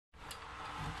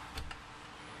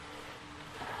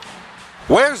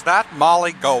Where's that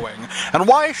Molly going? And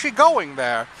why is she going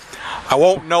there? I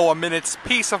won't know a minute's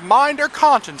peace of mind or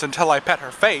conscience until I pet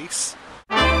her face.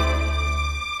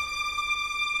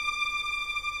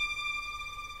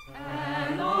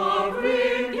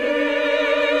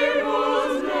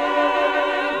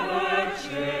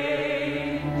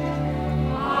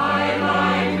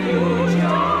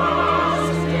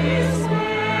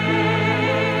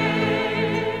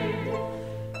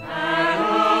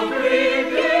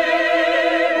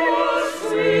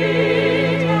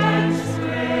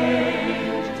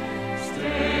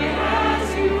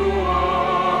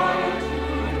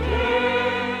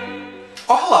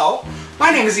 Hello,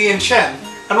 my name is Ian Chen,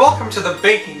 and welcome to the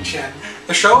Baking Chen,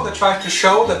 the show that tries to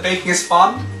show that baking is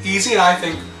fun, easy, and I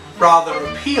think rather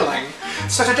appealing.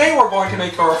 So today we're going to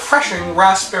make a refreshing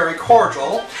raspberry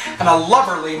cordial and a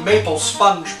lovely maple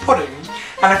sponge pudding.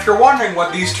 And if you're wondering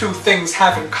what these two things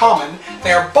have in common,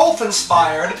 they are both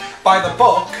inspired by the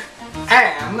book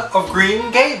Anne of Green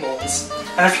Gables.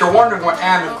 And if you're wondering what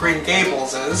Anne of Green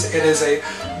Gables is, it is a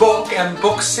book and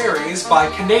book series by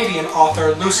Canadian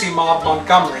author Lucy Maud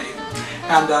Montgomery.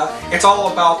 And it's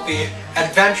all about the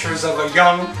adventures of a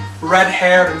young,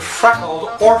 red-haired and freckled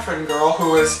orphan girl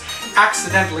who is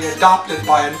accidentally adopted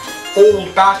by an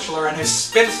old bachelor and his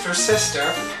spinster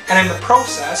sister, and in the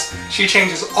process she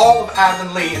changes all of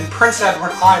Avonlea and Prince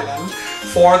Edward Island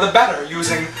for the better,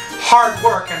 using hard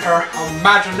work and her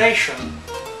imagination.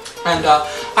 And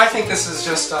I think this is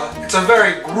just, it's a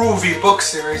very groovy book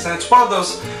series, and it's one of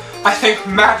those, I think,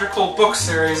 magical book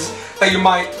series that you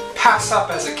might pass up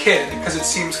as a kid, because it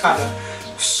seems kind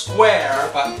of square,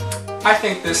 but I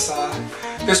think this,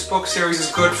 this book series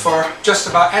is good for just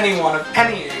about anyone of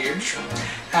any age,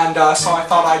 and so I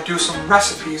thought I'd do some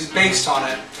recipes based on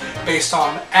it, based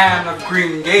on Anne of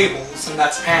Green Gables, and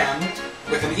that's Anne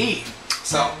with an E.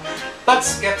 So,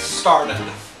 let's get started.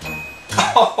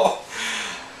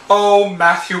 Oh,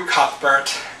 Matthew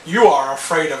Cuthbert, you are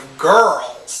afraid of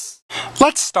girls.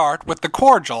 Let's start with the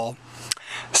cordial.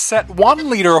 Set 1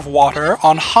 liter of water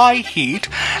on high heat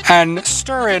and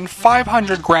stir in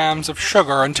 500 grams of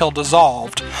sugar until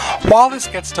dissolved. While this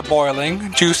gets to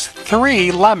boiling, juice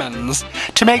 3 lemons.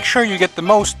 To make sure you get the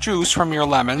most juice from your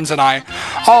lemons, and I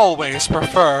always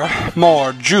prefer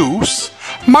more juice,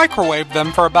 microwave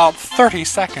them for about 30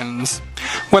 seconds.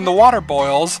 When the water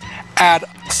boils, add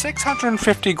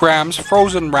 650 grams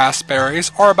frozen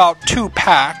raspberries, or about 2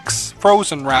 packs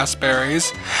frozen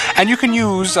raspberries, and you can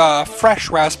use fresh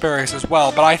raspberries as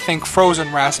well, but I think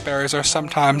frozen raspberries are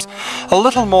sometimes a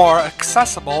little more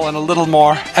accessible and a little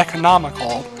more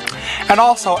economical. And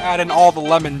also add in all the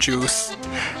lemon juice.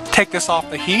 Take this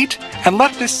off the heat and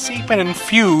let this seep and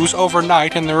infuse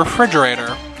overnight in the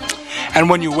refrigerator. And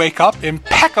when you wake up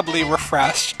impeccably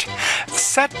refreshed,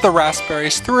 set the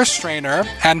raspberries through a strainer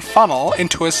and funnel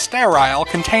into a sterile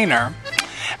container.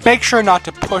 Make sure not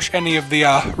to push any of the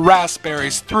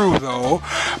raspberries through though,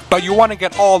 but you want to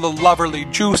get all the lovely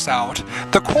juice out.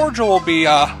 The cordial will be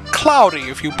cloudy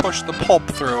if you push the pulp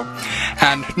through,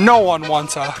 and no one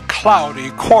wants a cloudy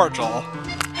cordial.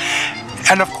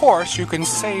 And of course, you can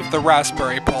save the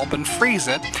raspberry pulp and freeze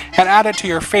it and add it to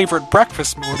your favorite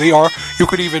breakfast smoothie, or you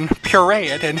could even puree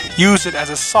it and use it as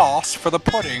a sauce for the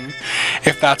pudding,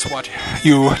 if that's what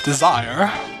you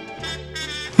desire.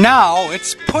 Now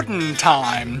it's pudding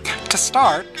time. To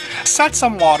start, set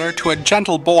some water to a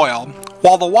gentle boil.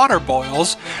 While the water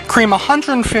boils, cream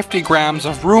 150 grams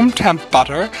of room temp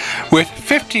butter with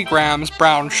 50 grams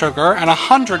brown sugar and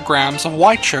 100 grams of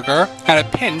white sugar and a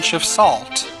pinch of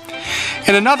salt.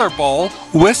 In another bowl,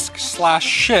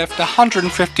 whisk/shift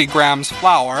 150 grams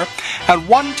flour and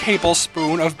 1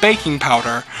 tablespoon of baking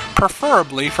powder.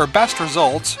 Preferably, for best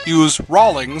results, use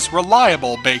Rawlings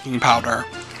Reliable Baking Powder.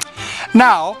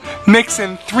 Now, mix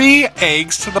in 3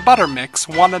 eggs to the butter mix,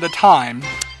 one at a time.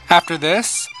 After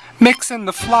this, mix in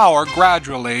the flour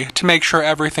gradually to make sure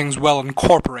everything's well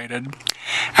incorporated.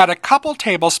 Add a couple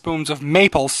tablespoons of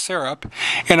maple syrup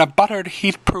in a buttered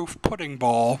heat-proof pudding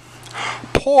bowl.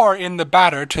 Pour in the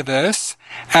batter to this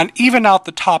and even out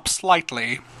the top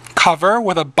slightly. Cover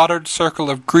with a buttered circle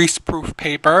of grease-proof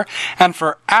paper, and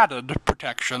for added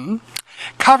protection,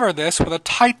 cover this with a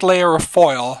tight layer of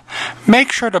foil.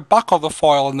 Make sure to buckle the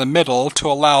foil in the middle to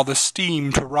allow the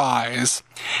steam to rise,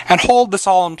 and hold this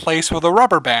all in place with a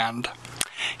rubber band.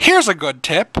 Here's a good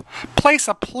tip. Place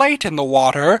a plate in the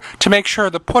water to make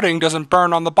sure the pudding doesn't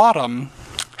burn on the bottom.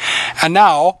 And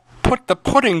now, put the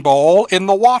pudding bowl in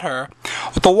the water.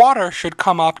 The water should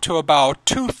come up to about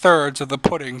 2/3 of the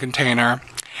pudding container.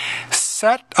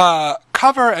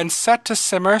 Cover and set to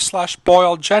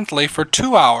simmer/boil gently for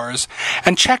 2 hours,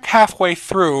 and check halfway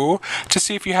through to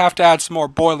see if you have to add some more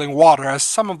boiling water, as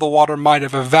some of the water might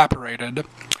have evaporated.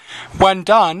 When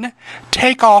done,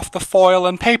 take off the foil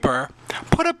and paper.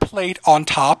 Put a plate on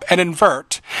top and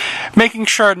invert, making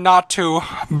sure not to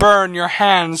burn your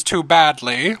hands too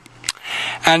badly.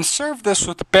 And serve this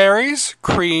with berries,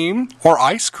 cream, or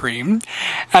ice cream,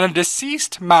 and a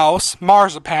deceased mouse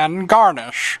marzipan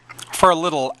garnish for a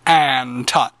little Anne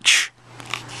touch.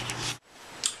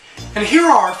 And here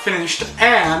are our finished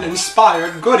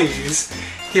Anne-inspired goodies.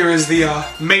 Here is the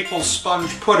maple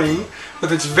sponge pudding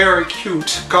with its very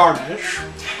cute garnish.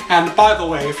 And by the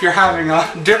way, if you're having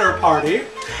a dinner party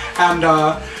and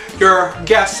your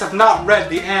guests have not read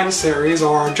the Anne series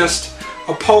or are just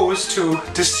opposed to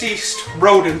deceased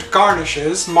rodent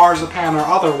garnishes, marzipan or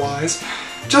otherwise,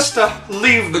 just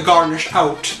leave the garnish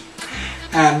out.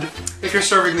 And if you're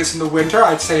serving this in the winter,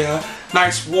 I'd say a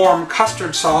nice warm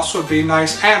custard sauce would be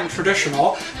nice and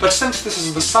traditional, but since this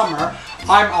is the summer,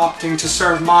 I'm opting to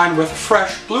serve mine with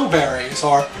fresh blueberries,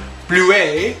 or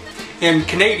bleuets in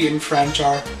Canadian French,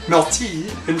 or myrtille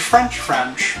in French.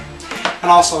 And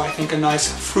also I think a nice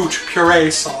fruit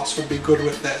puree sauce would be good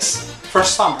with this for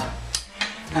summer.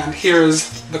 And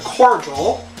here's the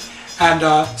cordial, and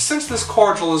since this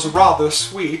cordial is rather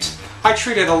sweet, I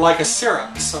treat it like a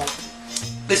syrup, so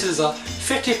this is a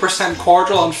 50%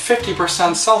 cordial and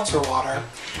 50% seltzer water.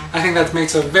 I think that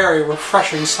makes a very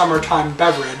refreshing summertime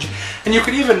beverage. And you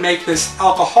could even make this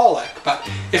alcoholic, but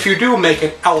if you do make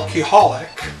it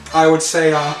alcoholic, I would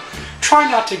say try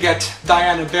not to get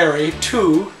Diana Berry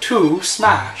too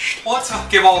smashed. Well, let's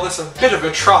give all this a bit of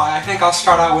a try. I think I'll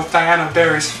start out with Diana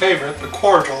Berry's favorite, the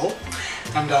cordial.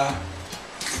 And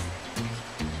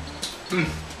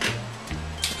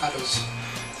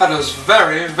that is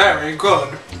very, very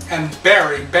good and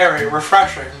very, very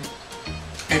refreshing.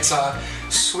 It's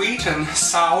sweet and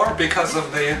sour because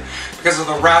of the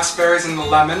raspberries and the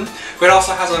lemon, but it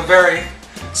also has a very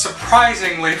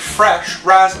surprisingly fresh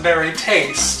raspberry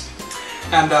taste.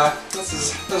 And this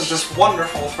is just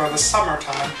wonderful for the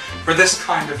summertime, for this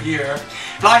kind of year.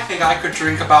 And I think I could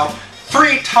drink about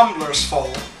 3 tumblers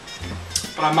full,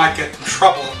 but I might get in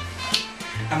trouble.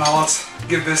 And now let's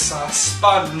give this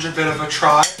sponge a bit of a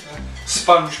try,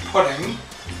 sponge pudding.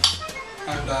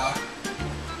 And that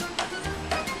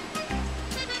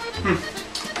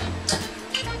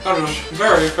is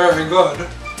very, very good.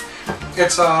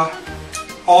 It's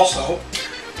also,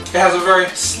 it has a very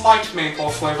slight maple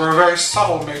flavor, a very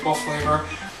subtle maple flavor,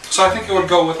 so I think it would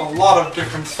go with a lot of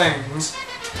different things.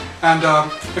 And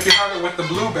if you have it with the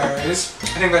blueberries,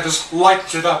 I think that just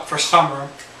lights it up for summer.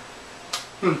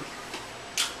 I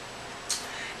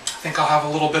think I'll have a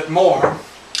little bit more.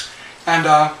 And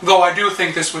though I do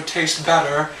think this would taste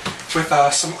better with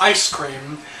some ice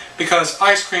cream, because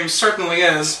ice cream certainly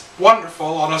is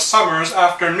wonderful on a summer's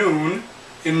afternoon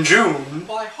in June.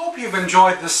 Well, I hope you've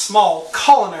enjoyed this small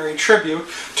culinary tribute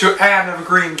to Anne of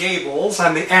Green Gables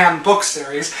and the Anne book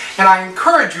series, and I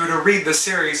encourage you to read the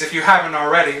series if you haven't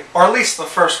already, or at least the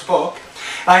first book.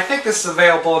 And I think this is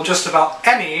available in just about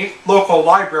any local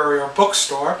library or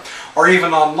bookstore, or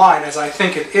even online, as I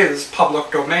think it is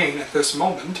public domain at this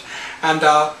moment. And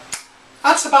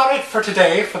that's about it for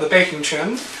today for the Baking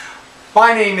Chin.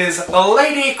 My name is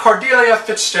Lady Cordelia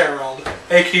Fitzgerald,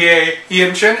 aka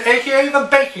Ian Chin, aka the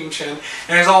Baking Chin,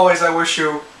 and as always I wish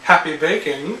you happy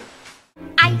baking.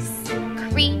 Ice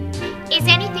cream is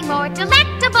anything more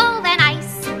delectable than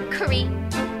ice cream.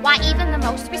 Why, even the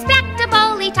most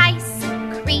respectable eat ice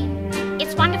cream.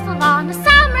 It's wonderful on a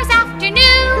summer's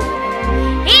afternoon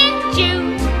in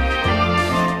June.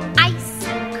 Ice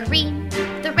cream,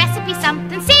 the recipe's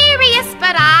something serious,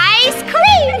 but ice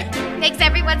cream makes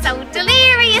everyone so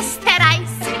delirious that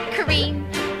ice cream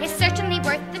is certainly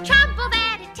worth the trouble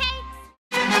that it takes.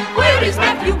 Where is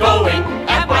Matthew going?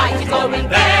 And why is he going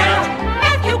there?